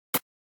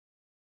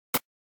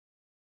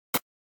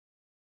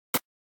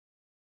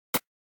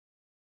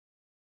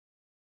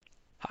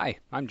Hi,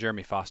 I'm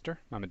Jeremy Foster.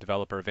 I'm a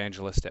developer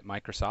evangelist at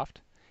Microsoft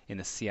in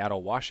the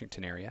Seattle,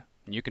 Washington area.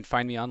 And you can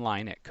find me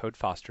online at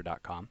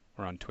codefoster.com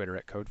or on Twitter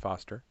at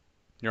codefoster.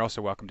 You're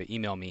also welcome to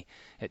email me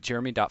at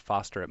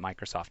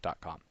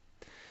jeremy.foster@microsoft.com.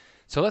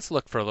 So let's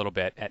look for a little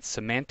bit at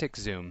semantic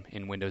zoom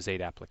in Windows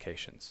 8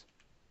 applications.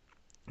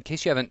 In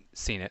case you haven't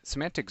seen it,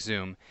 semantic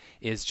zoom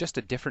is just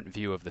a different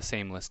view of the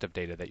same list of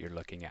data that you're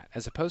looking at,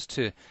 as opposed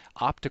to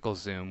optical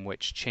zoom,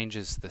 which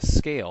changes the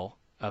scale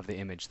of the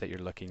image that you're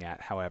looking at.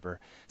 However,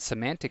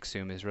 semantic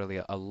zoom is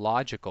really a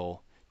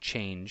logical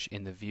change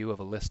in the view of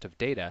a list of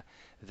data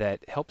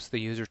that helps the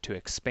user to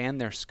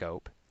expand their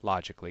scope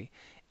logically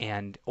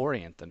and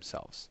orient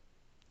themselves,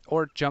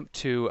 or jump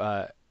to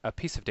a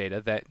piece of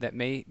data that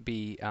may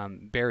be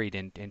buried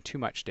in too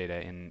much data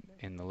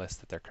in the list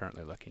that they're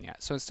currently looking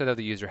at. So instead of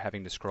the user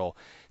having to scroll,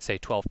 say,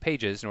 12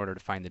 pages in order to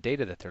find the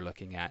data that they're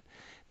looking at,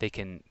 they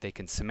can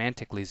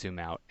semantically zoom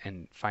out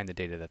and find the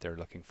data that they're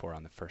looking for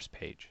on the first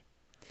page.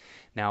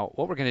 Now,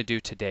 what we're going to do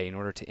today in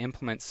order to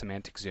implement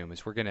semantic zoom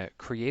is we're going to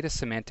create a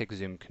semantic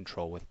zoom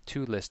control with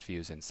two list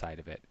views inside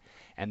of it.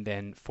 And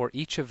then for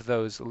each of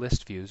those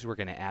list views, we're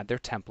going to add their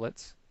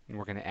templates, and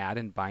we're going to add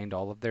and bind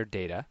all of their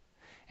data,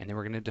 and then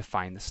we're going to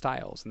define the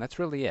styles. And that's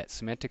really it.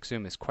 Semantic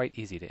zoom is quite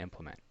easy to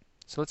implement.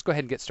 So let's go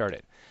ahead and get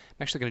started.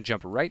 I'm actually going to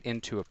jump right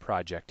into a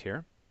project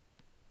here.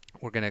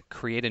 We're going to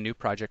create a new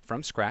project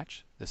from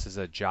scratch. This is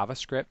a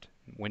JavaScript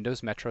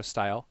Windows Metro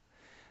style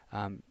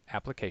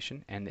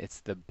application, and it's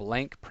the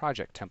blank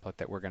project template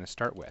that we're going to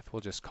start with. We'll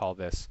just call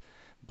this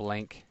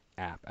blank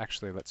app.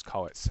 Actually, let's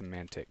call it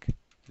semantic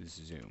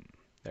zoom.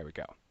 There we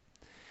go.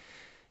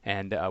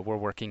 And we're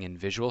working in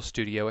Visual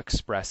Studio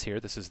Express here.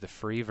 This is the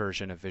free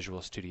version of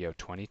Visual Studio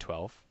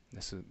 2012.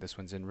 This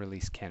one's in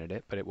release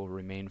candidate, but it will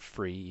remain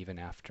free even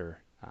after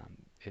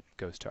it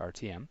goes to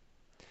RTM.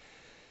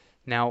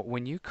 Now,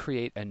 when you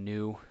create a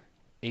new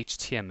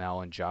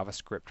HTML and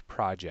JavaScript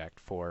project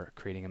for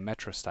creating a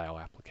Metro style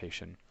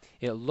application,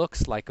 it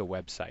looks like a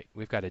website.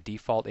 We've got a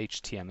default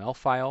HTML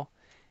file,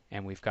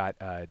 and we've got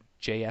a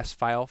JS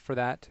file for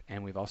that,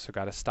 and we've also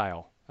got a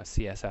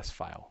CSS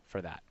file for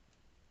that.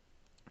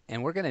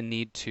 And we're going to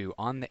need to,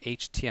 on the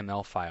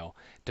HTML file,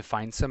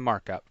 define some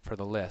markup for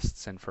the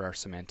lists and for our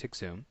semantic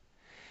zoom.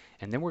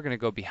 And then we're going to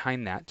go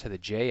behind that to the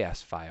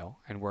JS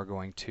file, and we're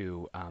going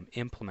to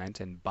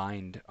implement and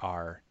bind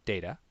our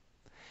data.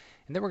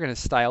 And then we're going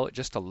to style it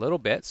just a little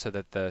bit so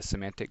that the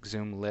semantic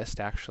zoom list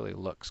actually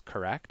looks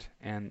correct,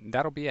 and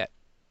that'll be it.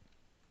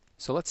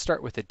 So let's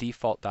start with the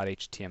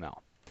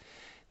default.html.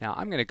 Now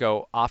I'm going to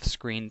go off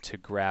screen to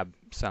grab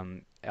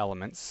some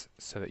elements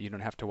so that you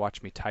don't have to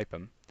watch me type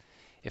them.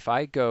 If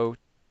I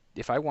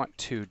want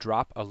to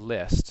drop a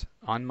list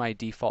on my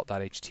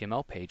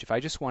default.html page, if I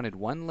just wanted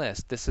one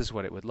list, this is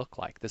what it would look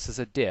like. This is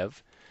a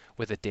div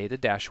with a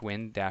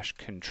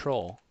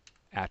data-win-control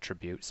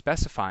attribute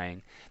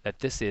specifying that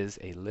this is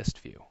a list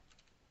view.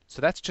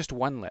 So that's just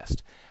one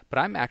list. But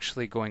I'm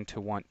actually going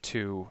to want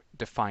to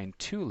define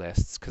two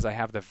lists because I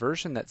have the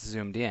version that's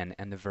zoomed in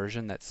and the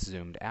version that's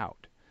zoomed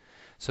out.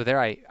 So there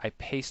I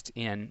paste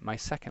in my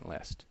second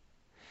list.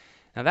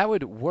 Now that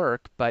would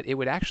work, but it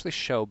would actually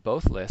show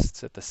both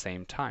lists at the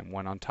same time,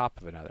 one on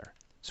top of another.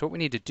 So what we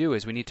need to do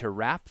is we need to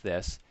wrap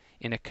this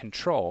in a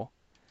control,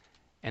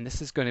 and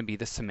this is going to be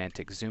the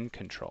semantic zoom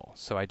control.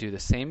 So I do the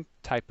same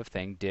type of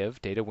thing,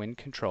 div data win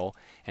control,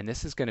 and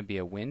this is going to be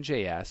a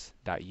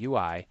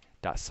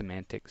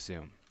winjs.ui.semantic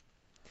zoom.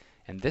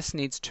 And this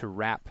needs to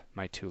wrap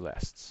my two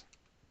lists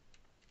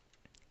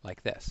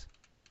like this.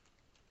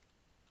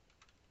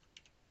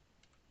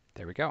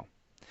 There we go.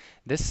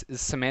 This is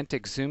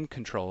semantic zoom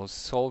control's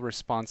sole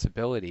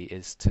responsibility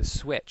is to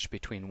switch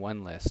between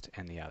one list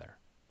and the other.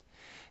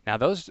 Now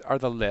those are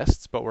the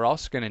lists, but we're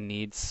also going to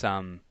need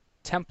some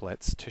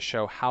templates to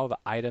show how the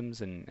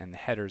items and the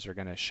headers are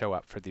going to show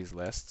up for these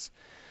lists.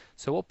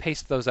 So we'll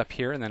paste those up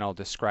here, and then I'll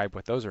describe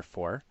what those are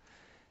for.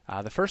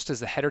 The first is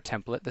the header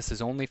template. This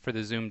is only for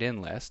the zoomed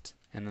in list.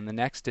 And then the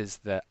next is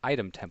the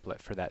item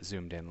template for that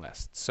zoomed in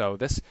list. So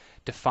this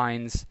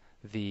defines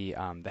the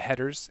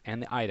headers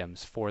and the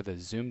items for the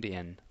zoomed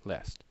in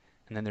list.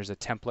 And then there's a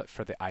template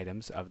for the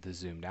items of the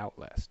zoomed out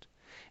list.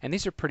 And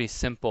these are pretty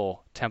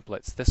simple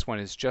templates. This one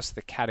is just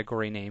the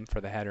category name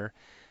for the header.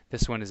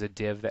 This one is a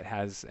div that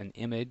has an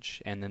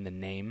image and then the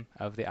name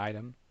of the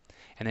item.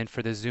 And then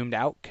for the zoomed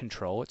out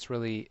control, it's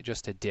really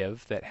just a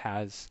div that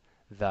has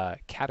the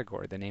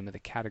category, the name of the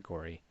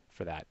category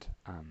for that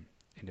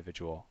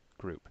individual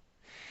group.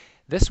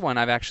 This one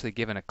I've actually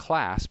given a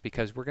class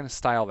because we're going to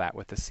style that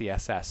with the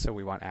CSS, so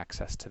we want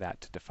access to that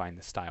to define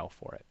the style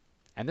for it.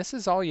 And this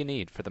is all you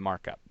need for the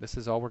markup. This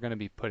is all we're going to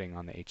be putting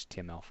on the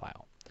HTML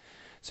file.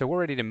 So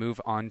we're ready to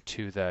move on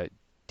to the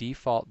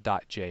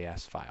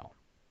default.js file.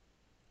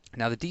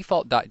 Now the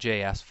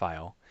default.js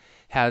file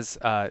has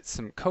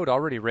some code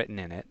already written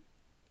in it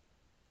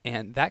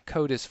And that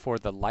code is for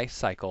the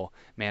lifecycle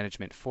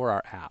management for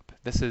our app.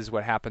 This is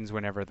what happens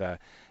whenever the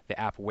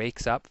app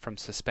wakes up from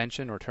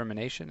suspension or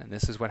termination, and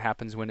this is what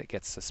happens when it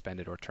gets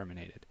suspended or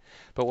terminated.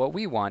 But what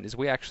we want is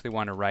we actually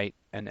want to write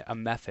a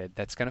method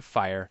that's going to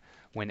fire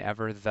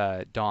whenever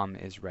the DOM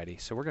is ready.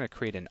 So we're going to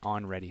create an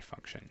onReady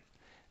function.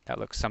 That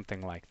looks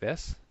something like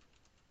this.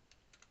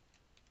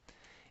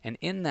 And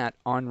in that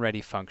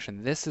onReady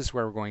function, this is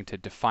where we're going to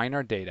define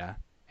our data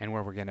and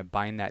where we're going to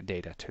bind that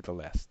data to the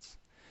lists.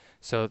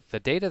 So the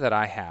data that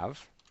I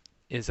have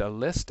is a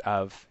list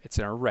of, it's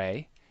an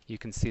array. You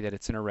can see that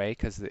it's an array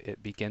because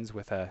it begins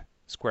with a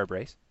square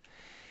brace.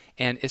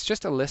 And it's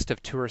just a list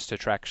of tourist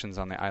attractions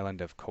on the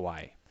island of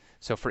Kauai.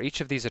 So for each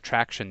of these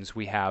attractions,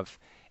 we have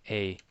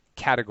a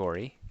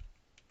category,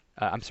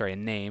 a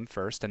name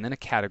first, and then a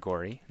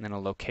category, and then a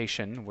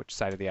location, which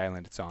side of the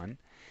island it's on,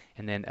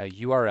 and then a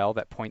URL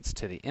that points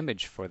to the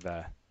image for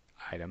the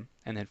item,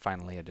 and then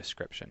finally a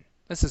description.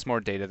 This is more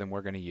data than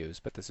we're going to use,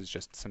 but this is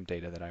just some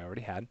data that I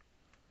already had.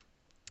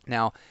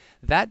 Now,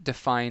 that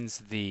defines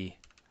the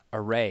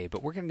array,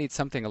 but we're going to need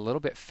something a little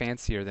bit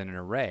fancier than an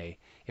array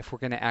if we're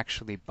going to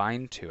actually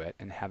bind to it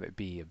and have it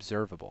be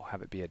observable,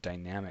 have it be a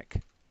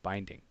dynamic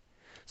binding.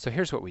 So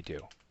here's what we do.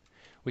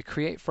 We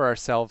create for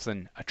ourselves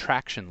an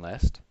attraction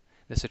list.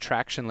 This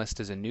attraction list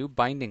is a new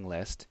binding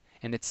list,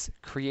 and it's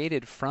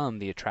created from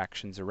the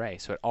attractions array,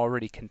 so it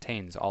already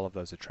contains all of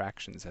those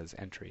attractions as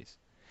entries.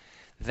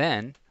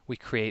 Then we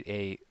create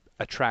a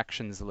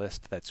attractions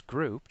list that's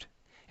grouped,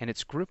 and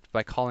it's grouped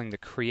by calling the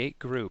create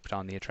grouped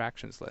on the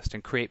attractions list.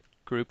 And create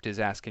grouped is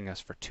asking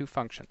us for two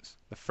functions.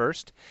 The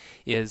first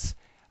is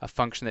a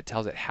function that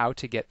tells it how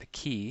to get the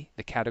key,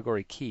 the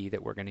category key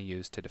that we're going to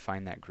use to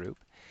define that group.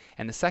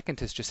 And the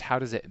second is just how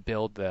does it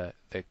build the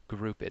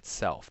group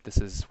itself. This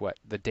is what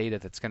the data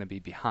that's going to be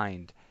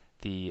behind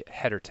the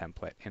header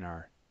template in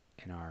our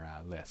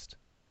list.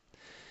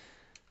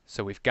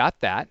 So we've got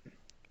that.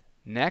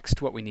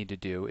 Next, what we need to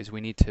do is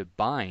we need to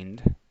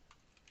bind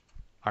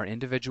our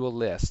individual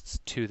lists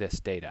to this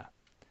data.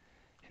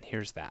 And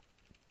here's that.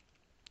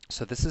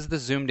 So this is the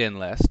zoomed in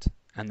list,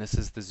 and this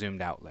is the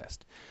zoomed out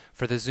list.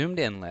 For the zoomed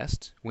in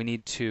list, we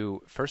need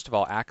to, first of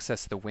all,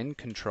 access the win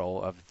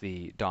control of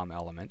the DOM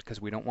element, because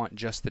we don't want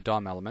just the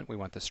DOM element, we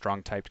want the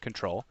strong typed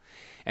control.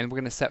 And we're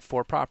going to set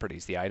four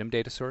properties: the item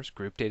data source,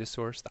 group data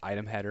source, the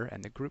item header,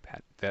 and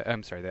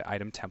the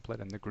item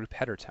template and the group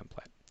header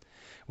template.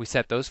 We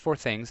set those four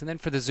things, and then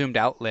for the zoomed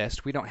out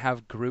list, we don't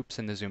have groups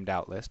in the zoomed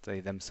out list. They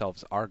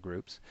themselves are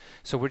groups.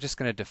 So we're just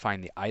going to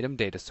define the item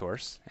data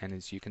source, and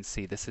as you can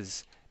see, this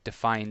is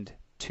defined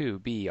to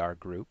be our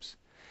groups,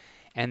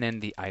 and then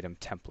the item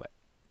template.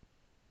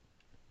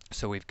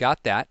 So we've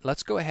got that.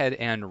 Let's go ahead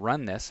and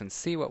run this and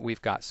see what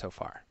we've got so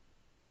far.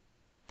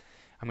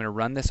 I'm going to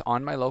run this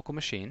on my local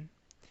machine,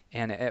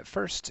 and at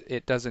first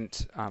it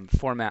doesn't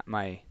format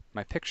my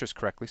pictures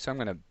correctly, so I'm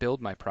going to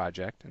build my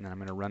project, and then I'm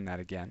going to run that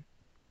again.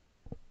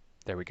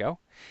 There we go.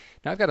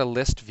 Now I've got a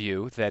list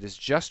view that is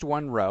just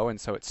one row, and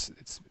so it's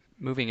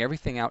moving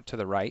everything out to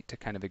the right to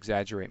kind of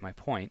exaggerate my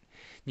point.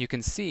 You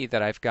can see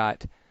that I've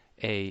got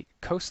a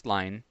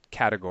coastline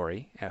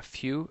category, a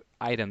few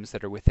items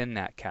that are within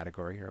that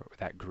category or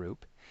that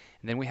group,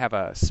 and then we have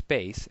a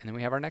space, and then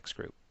we have our next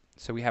group.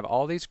 So we have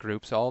all these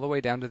groups all the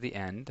way down to the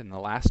end, and the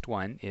last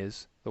one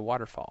is the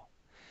waterfall.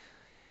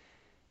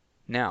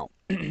 Now,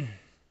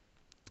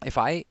 if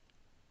I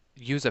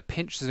use a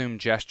pinch zoom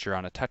gesture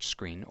on a touch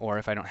screen, or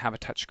if I don't have a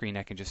touch screen,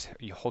 I can just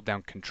hold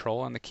down Control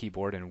on the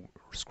keyboard and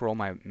scroll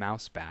my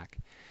mouse back.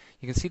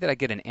 You can see that I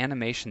get an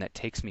animation that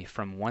takes me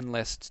from one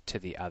list to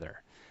the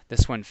other.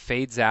 This one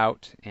fades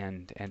out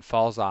and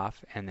falls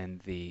off, and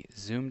then the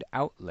zoomed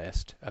out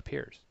list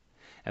appears.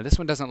 Now this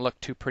one doesn't look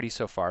too pretty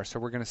so far, so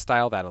we're going to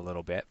style that a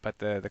little bit, but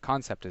the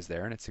concept is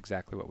there, and it's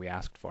exactly what we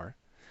asked for.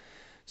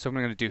 So what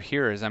I'm going to do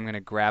here is I'm going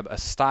to grab a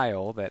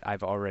style that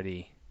I've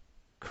already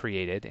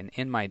created, and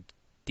in my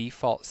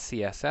default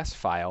CSS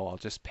file, I'll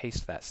just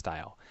paste that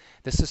style.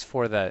 This is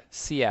for the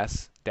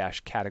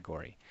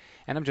CS-category.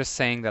 And I'm just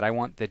saying that I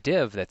want the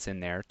div that's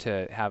in there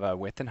to have a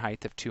width and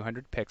height of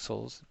 200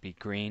 pixels, be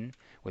green,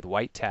 with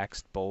white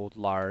text, bold,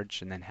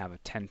 large, and then have a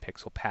 10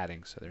 pixel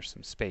padding so there's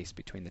some space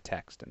between the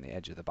text and the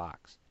edge of the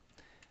box.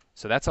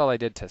 So that's all I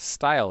did to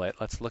style it.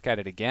 Let's look at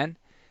it again.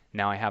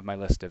 Now I have my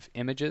list of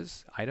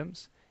images,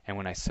 items, and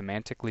when I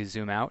semantically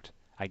zoom out,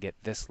 I get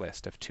this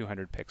list of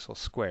 200 pixel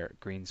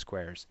green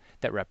squares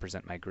that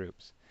represent my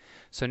groups.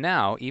 So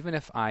now, even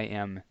if I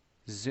am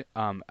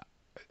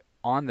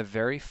on the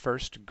very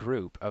first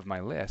group of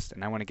my list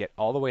and I want to get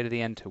all the way to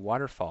the end to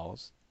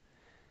waterfalls,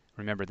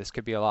 remember this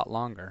could be a lot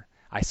longer,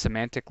 I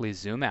semantically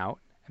zoom out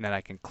and then I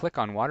can click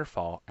on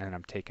waterfall and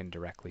I'm taken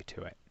directly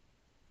to it.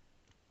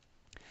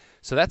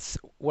 So that's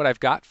what I've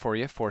got for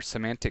you for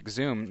semantic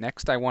zoom.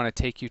 Next I want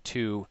to take you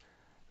to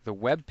the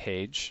web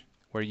page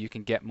where you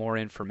can get more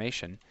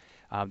information.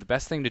 The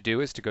best thing to do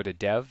is to go to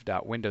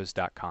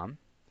dev.windows.com,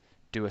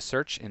 do a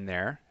search in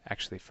there.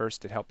 Actually,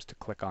 first it helps to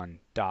click on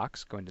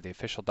Docs, go into the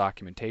official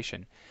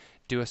documentation,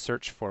 do a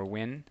search for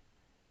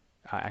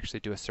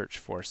do a search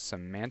for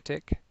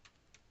Semantic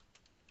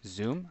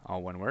Zoom,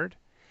 all one word,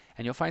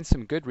 And you'll find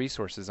some good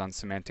resources on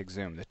Semantic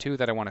Zoom. The two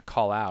that I want to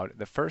call out,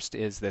 the first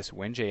is this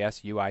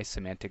WinJS UI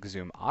Semantic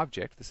Zoom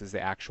object. This is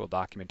the actual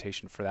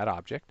documentation for that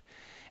object,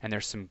 and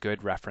there's some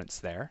good reference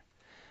there.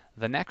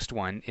 The next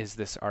one is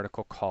this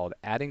article called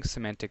Adding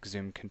Semantic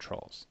Zoom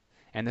Controls.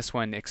 And this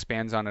one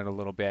expands on it a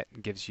little bit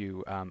and gives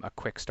you a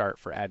quick start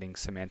for adding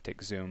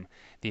semantic zoom.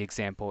 The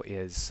example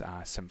is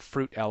some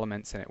fruit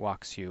elements, and it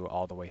walks you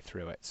all the way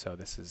through it. So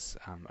this is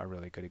a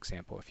really good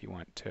example if you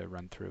want to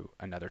run through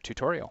another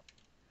tutorial.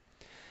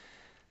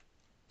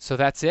 So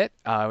that's it.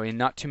 In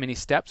not too many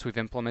steps, we've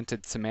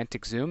implemented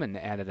semantic zoom and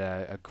added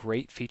a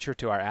great feature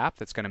to our app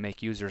that's going to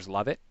make users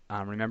love it.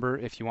 Remember,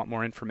 if you want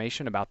more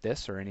information about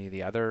this or any of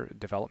the other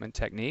development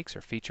techniques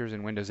or features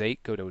in Windows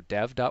 8, go to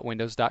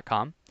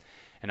dev.windows.com.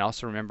 And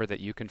also remember that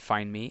you can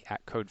find me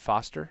at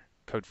CodeFoster,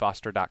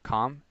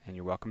 codefoster.com, and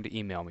you're welcome to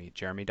email me,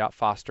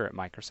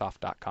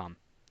 jeremy.foster@microsoft.com.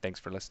 Thanks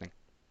for listening.